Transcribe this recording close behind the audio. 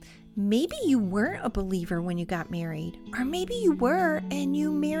Maybe you weren't a believer when you got married, or maybe you were and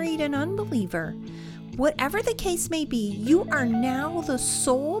you married an unbeliever. Whatever the case may be, you are now the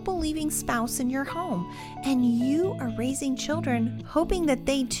sole believing spouse in your home, and you are raising children hoping that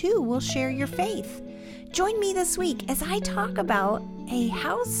they too will share your faith. Join me this week as I talk about a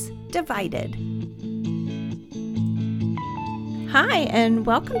house divided. Hi, and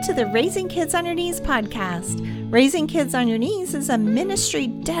welcome to the Raising Kids on Your Knees podcast. Raising Kids on Your Knees is a ministry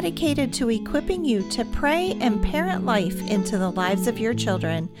dedicated to equipping you to pray and parent life into the lives of your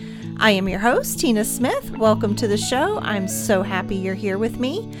children. I am your host, Tina Smith. Welcome to the show. I'm so happy you're here with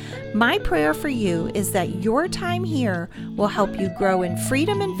me. My prayer for you is that your time here will help you grow in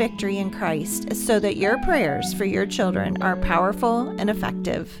freedom and victory in Christ so that your prayers for your children are powerful and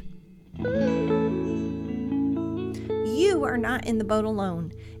effective. You are not in the boat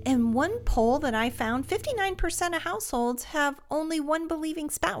alone. In one poll that I found, 59% of households have only one believing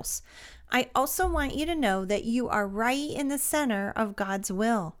spouse. I also want you to know that you are right in the center of God's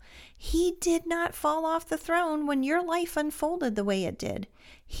will. He did not fall off the throne when your life unfolded the way it did.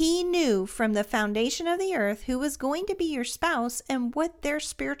 He knew from the foundation of the earth who was going to be your spouse and what their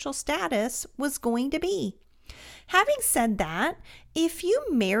spiritual status was going to be. Having said that, if you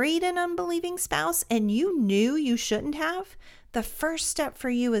married an unbelieving spouse and you knew you shouldn't have, the first step for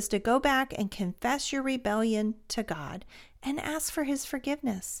you is to go back and confess your rebellion to God and ask for His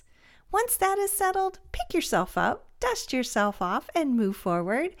forgiveness. Once that is settled, pick yourself up, dust yourself off, and move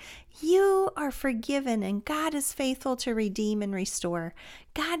forward. You are forgiven, and God is faithful to redeem and restore.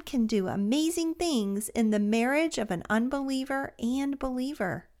 God can do amazing things in the marriage of an unbeliever and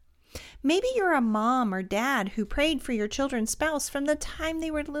believer. Maybe you're a mom or dad who prayed for your children's spouse from the time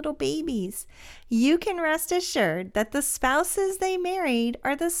they were little babies. You can rest assured that the spouses they married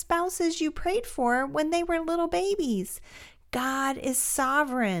are the spouses you prayed for when they were little babies. God is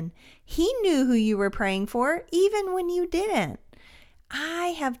sovereign. He knew who you were praying for even when you didn't.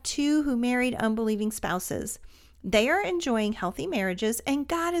 I have two who married unbelieving spouses. They are enjoying healthy marriages, and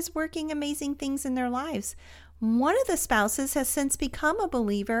God is working amazing things in their lives. One of the spouses has since become a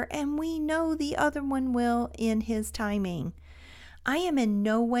believer, and we know the other one will in His timing. I am in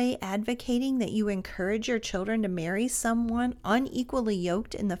no way advocating that you encourage your children to marry someone unequally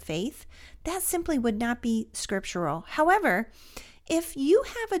yoked in the faith. That simply would not be scriptural. However, if you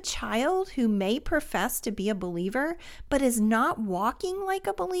have a child who may profess to be a believer but is not walking like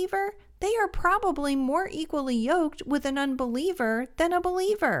a believer, they are probably more equally yoked with an unbeliever than a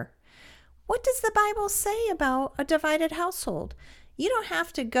believer. What does the Bible say about a divided household? You don't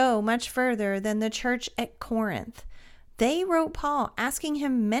have to go much further than the church at Corinth. They wrote Paul asking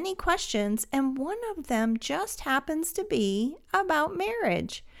him many questions, and one of them just happens to be about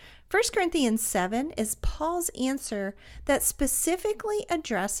marriage. 1 Corinthians 7 is Paul's answer that specifically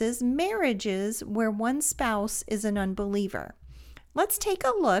addresses marriages where one spouse is an unbeliever. Let's take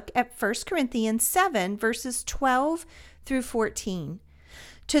a look at 1 Corinthians 7, verses 12 through 14.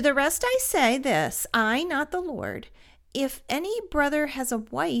 To the rest I say this, I, not the Lord. If any brother has a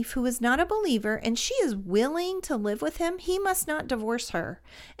wife who is not a believer and she is willing to live with him, he must not divorce her.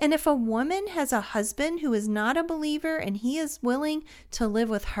 And if a woman has a husband who is not a believer and he is willing to live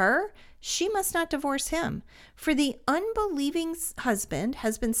with her, she must not divorce him. For the unbelieving husband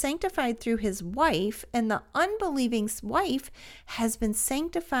has been sanctified through his wife, and the unbelieving wife has been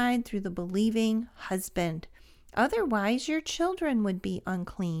sanctified through the believing husband. Otherwise, your children would be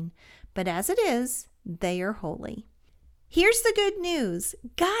unclean, but as it is, they are holy. Here's the good news.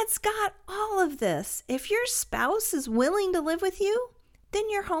 God's got all of this. If your spouse is willing to live with you, then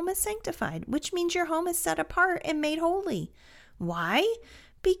your home is sanctified, which means your home is set apart and made holy. Why?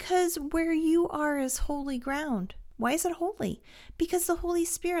 Because where you are is holy ground. Why is it holy? Because the Holy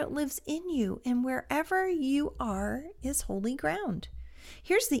Spirit lives in you, and wherever you are is holy ground.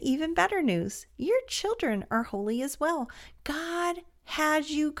 Here's the even better news. Your children are holy as well. God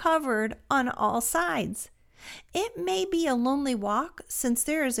has you covered on all sides. It may be a lonely walk since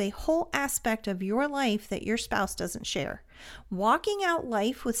there is a whole aspect of your life that your spouse doesn't share. Walking out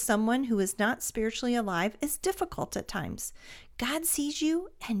life with someone who is not spiritually alive is difficult at times. God sees you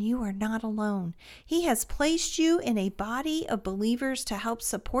and you are not alone. He has placed you in a body of believers to help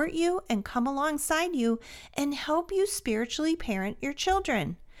support you and come alongside you and help you spiritually parent your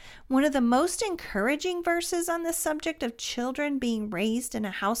children. One of the most encouraging verses on the subject of children being raised in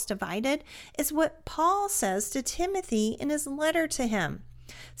a house divided is what Paul says to Timothy in his letter to him.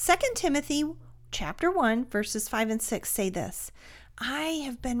 2 Timothy chapter 1, verses 5 and 6 say this, I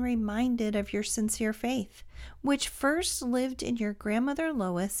have been reminded of your sincere faith, which first lived in your grandmother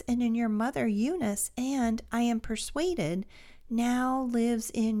Lois and in your mother Eunice, and I am persuaded now lives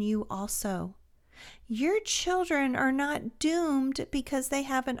in you also. Your children are not doomed because they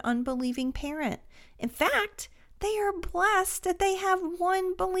have an unbelieving parent. In fact, they are blessed that they have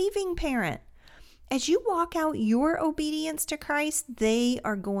one believing parent. As you walk out your obedience to Christ, they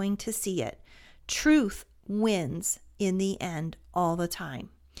are going to see it. Truth wins in the end all the time.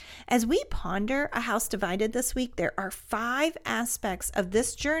 As we ponder A House Divided this week, there are 5 aspects of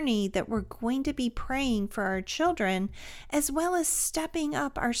this journey that we're going to be praying for our children, as well as stepping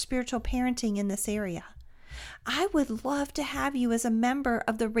up our spiritual parenting in this area. I would love to have you as a member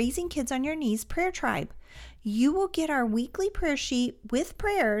of the Raising Kids on Your Knees prayer tribe. You will get our weekly prayer sheet with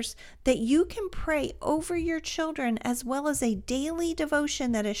prayers that you can pray over your children, as well as a daily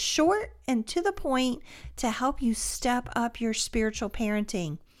devotion that is short and to the point to help you step up your spiritual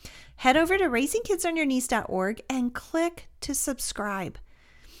parenting. Head over to raisingkidsonyourknees.org and click to subscribe.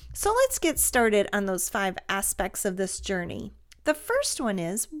 So let's get started on those 5 aspects of this journey. The first one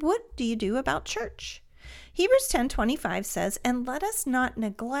is, what do you do about church? Hebrews 10:25 says, "And let us not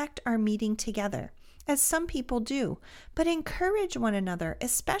neglect our meeting together, as some people do, but encourage one another,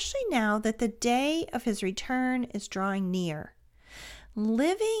 especially now that the day of his return is drawing near."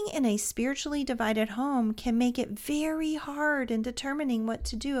 Living in a spiritually divided home can make it very hard in determining what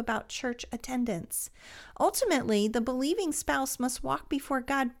to do about church attendance. Ultimately, the believing spouse must walk before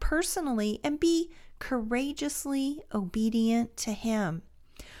God personally and be courageously obedient to Him.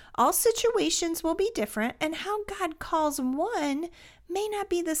 All situations will be different, and how God calls one may not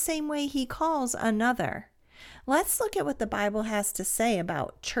be the same way He calls another. Let's look at what the Bible has to say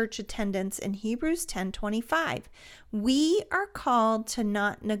about church attendance in Hebrews 10:25. We are called to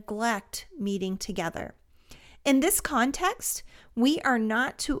not neglect meeting together. In this context, we are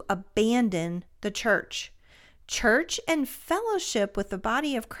not to abandon the church. Church and fellowship with the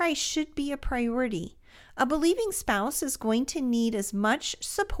body of Christ should be a priority. A believing spouse is going to need as much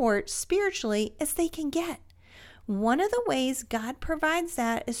support spiritually as they can get. One of the ways God provides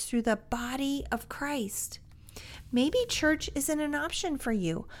that is through the body of Christ. Maybe church isn't an option for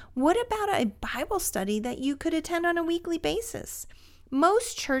you. What about a Bible study that you could attend on a weekly basis?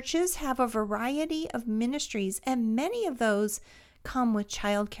 Most churches have a variety of ministries, and many of those come with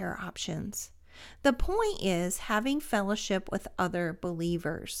childcare options. The point is having fellowship with other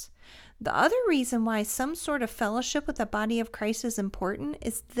believers. The other reason why some sort of fellowship with the body of Christ is important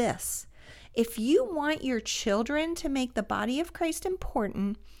is this. If you want your children to make the body of Christ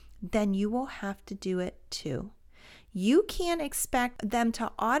important, then you will have to do it too. You can't expect them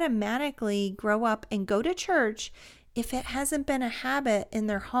to automatically grow up and go to church if it hasn't been a habit in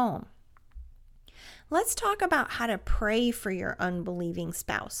their home. Let's talk about how to pray for your unbelieving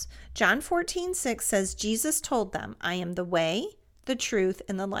spouse. John 14:6 says, Jesus told them, "I am the way, the truth,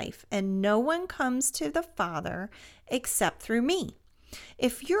 and the life, and no one comes to the Father except through me."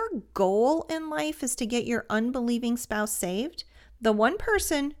 If your goal in life is to get your unbelieving spouse saved, the one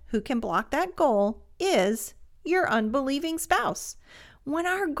person who can block that goal is your unbelieving spouse. When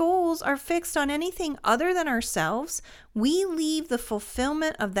our goals are fixed on anything other than ourselves, we leave the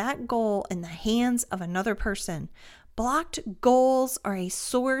fulfillment of that goal in the hands of another person. Blocked goals are a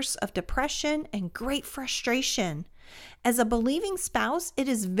source of depression and great frustration. As a believing spouse, it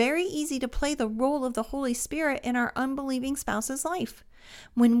is very easy to play the role of the Holy Spirit in our unbelieving spouse's life.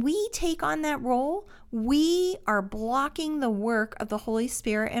 When we take on that role, we are blocking the work of the Holy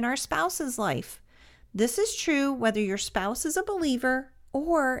Spirit in our spouse's life. This is true whether your spouse is a believer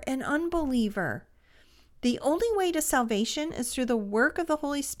or an unbeliever. The only way to salvation is through the work of the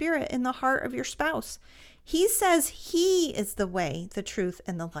Holy Spirit in the heart of your spouse. He says He is the way, the truth,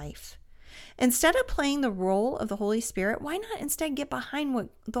 and the life. Instead of playing the role of the Holy Spirit, why not instead get behind what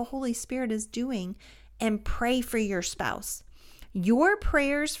the Holy Spirit is doing and pray for your spouse? Your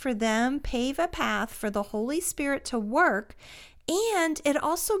prayers for them pave a path for the Holy Spirit to work, and it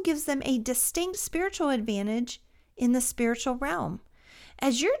also gives them a distinct spiritual advantage in the spiritual realm.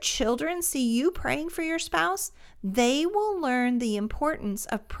 As your children see you praying for your spouse, they will learn the importance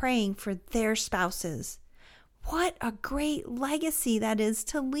of praying for their spouses. What a great legacy that is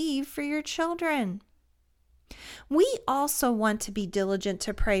to leave for your children. We also want to be diligent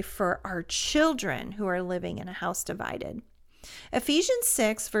to pray for our children who are living in a house divided. Ephesians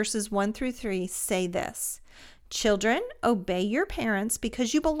 6 verses 1-3 say this, "Children, obey your parents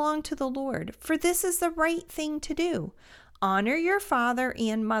because you belong to the Lord, for this is the right thing to do. Honor your father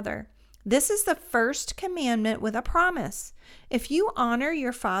and mother. This is the first commandment with a promise. If you honor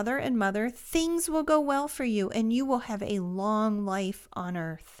your father and mother, things will go well for you and you will have a long life on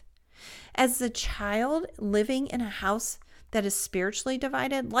earth." As the child living in a house that is spiritually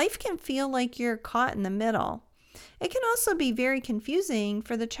divided, life can feel like you're caught in the middle. It can also be very confusing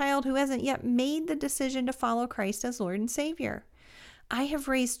for the child who hasn't yet made the decision to follow Christ as Lord and Savior. I have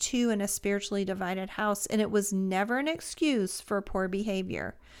raised 2 in a spiritually divided house, and it was never an excuse for poor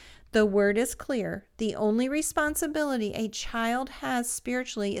behavior. The word is clear. The only responsibility a child has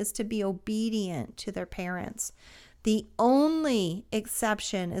spiritually is to be obedient to their parents. The only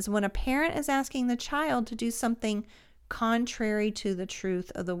exception is when a parent is asking the child to do something contrary to the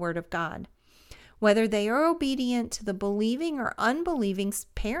truth of the Word of God. Whether they are obedient to the believing or unbelieving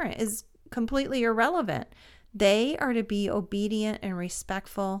parent is completely irrelevant. They are to be obedient and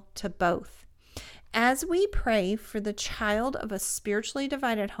respectful to both. As we pray for the child of a spiritually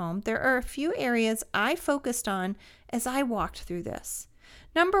divided home, there are a few areas I focused on as I walked through this.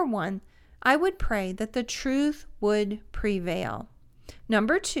 Number 1, I would pray that the truth would prevail.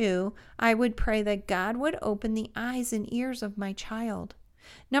 Number 2, I would pray that God would open the eyes and ears of my child.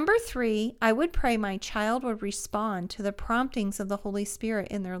 Number 3, I would pray my child would respond to the promptings of the Holy Spirit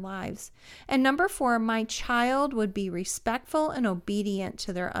in their lives. And number 4, my child would be respectful and obedient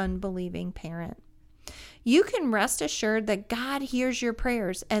to their unbelieving parent. You can rest assured that God hears your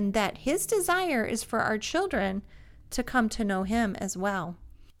prayers and that His desire is for our children to come to know Him as well.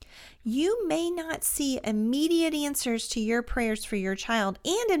 You may not see immediate answers to your prayers for your child,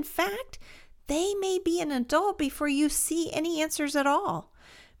 and in fact, they may be an adult before you see any answers at all.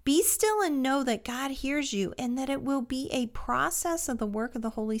 Be still and know that God hears you and that it will be a process of the work of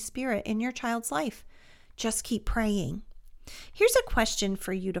the Holy Spirit in your child's life. Just keep praying. Here's a question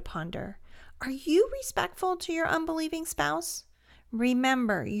for you to ponder. Are you respectful to your unbelieving spouse?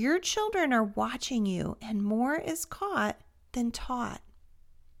 Remember, your children are watching you, and more is caught than taught.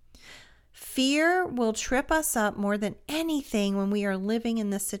 Fear will trip us up more than anything when we are living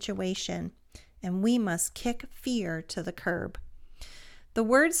in this situation, and we must kick fear to the curb. The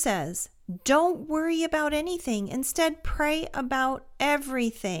word says, don't worry about anything. Instead, pray about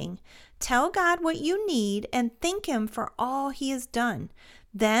everything. Tell God what you need and thank Him for all He has done.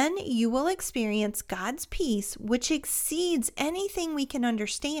 Then you will experience God's peace, which exceeds anything we can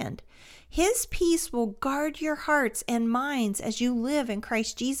understand. His peace will guard your hearts and minds as you live in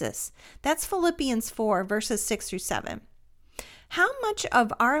Christ Jesus. That's Philippians 4, verses 6 through 7. How much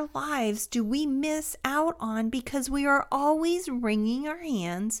of our lives do we miss out on because we are always wringing our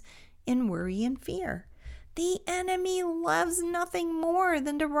hands in worry and fear? The enemy loves nothing more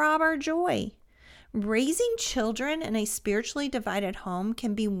than to rob our joy. Raising children in a spiritually divided home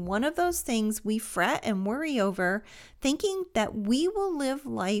can be one of those things we fret and worry over, thinking that we will live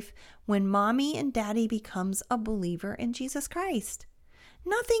life when mommy and daddy becomes a believer in Jesus Christ.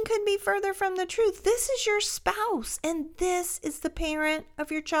 Nothing could be further from the truth. This is your spouse, and this is the parent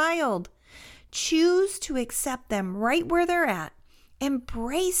of your child. Choose to accept them right where they're at.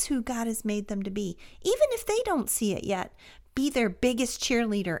 Embrace who God has made them to be, even if they don't see it yet. Be their biggest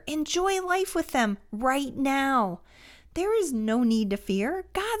cheerleader. Enjoy life with them right now. There is no need to fear.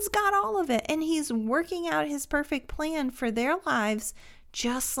 God's got all of it, and He's working out His perfect plan for their lives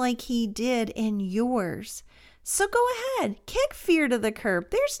just like He did in yours. So go ahead, kick fear to the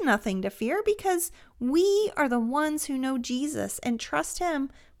curb. There's nothing to fear because we are the ones who know Jesus and trust Him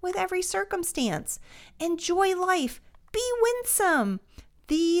with every circumstance. Enjoy life. Be winsome.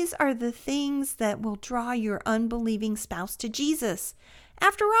 These are the things that will draw your unbelieving spouse to Jesus.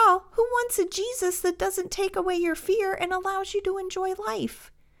 After all, who wants a Jesus that doesn't take away your fear and allows you to enjoy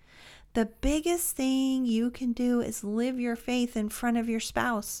life? The biggest thing you can do is live your faith in front of your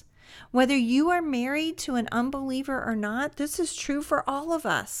spouse. Whether you are married to an unbeliever or not, this is true for all of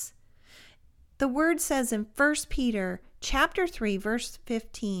us. The word says in 1 Peter chapter 3, verse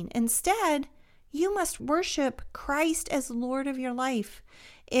 15, instead, you must worship Christ as Lord of your life.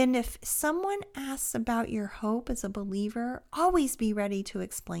 And if someone asks about your hope as a believer, always be ready to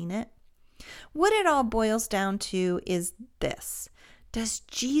explain it. What it all boils down to is this. Does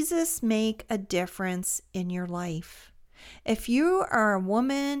Jesus make a difference in your life? If you are a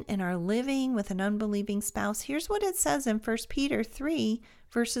woman and are living with an unbelieving spouse, here's what it says in 1 Peter 3,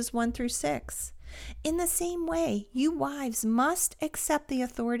 verses 1 through 6. In the same way, you wives must accept the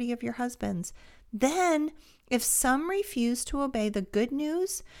authority of your husbands. Then, if some refuse to obey the good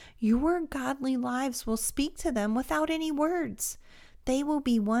news, your godly lives will speak to them without any words. They will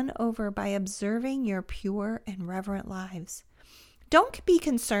be won over by observing your pure and reverent lives. Don't be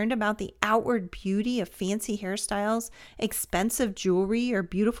concerned about the outward beauty of fancy hairstyles, expensive jewelry, or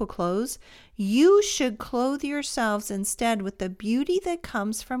beautiful clothes. You should clothe yourselves instead with the beauty that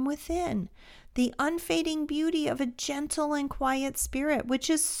comes from within, the unfading beauty of a gentle and quiet spirit, which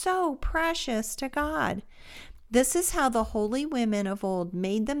is so precious to God. This is how the holy women of old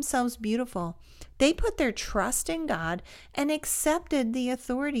made themselves beautiful. They put their trust in God and accepted the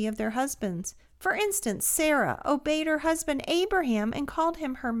authority of their husbands. For instance, Sarah obeyed her husband Abraham and called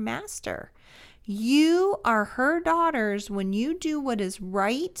him her master. You are her daughters when you do what is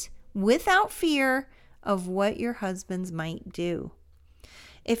right without fear of what your husbands might do.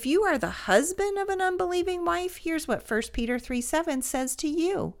 If you are the husband of an unbelieving wife, here's what 1 Peter 3:7 says to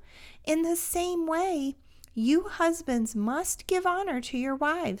you. In the same way, you husbands must give honor to your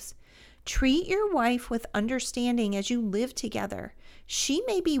wives. Treat your wife with understanding as you live together. She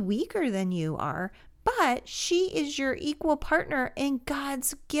may be weaker than you are, but she is your equal partner in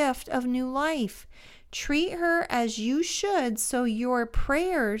God's gift of new life. Treat her as you should so your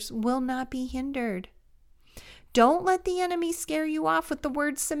prayers will not be hindered. Don't let the enemy scare you off with the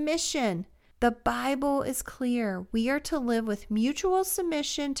word submission. The Bible is clear. We are to live with mutual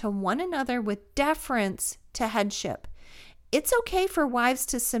submission to one another with deference to headship. It's okay for wives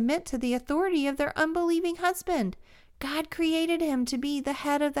to submit to the authority of their unbelieving husband. God created him to be the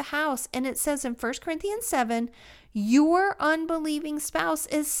head of the house. And it says in 1 Corinthians 7, your unbelieving spouse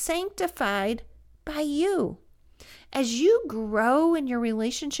is sanctified by you. As you grow in your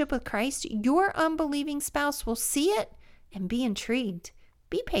relationship with Christ, your unbelieving spouse will see it and be intrigued.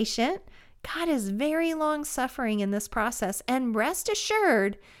 Be patient. God is very long-suffering in this process, and rest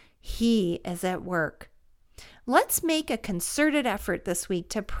assured, He is at work. Let's make a concerted effort this week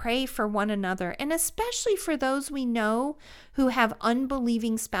to pray for one another, and especially for those we know who have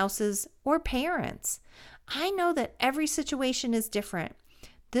unbelieving spouses or parents. I know that every situation is different.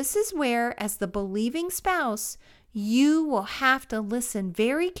 This is where, as the believing spouse, you will have to listen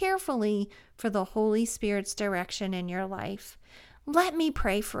very carefully for the Holy Spirit's direction in your life. Let me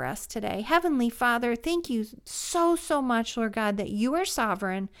pray for us today. Heavenly Father, thank you so much, Lord God, that you are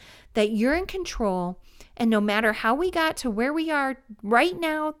sovereign, that you're in control, and no matter how we got to where we are right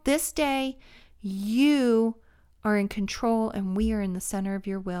now, this day, you are in control and we are in the center of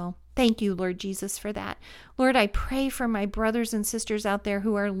your will. Thank you, Lord Jesus, for that. Lord, I pray for my brothers and sisters out there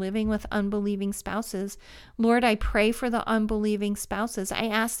who are living with unbelieving spouses. Lord, I pray for the unbelieving spouses. I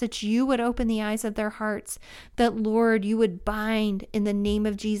ask that you would open the eyes of their hearts, that, Lord, you would bind in the name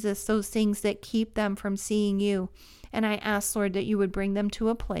of Jesus those things that keep them from seeing you. And I ask, Lord, that you would bring them to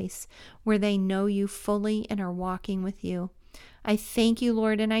a place where they know you fully and are walking with you. I thank you,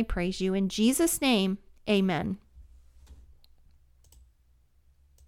 Lord, and I praise you. In Jesus' name, amen.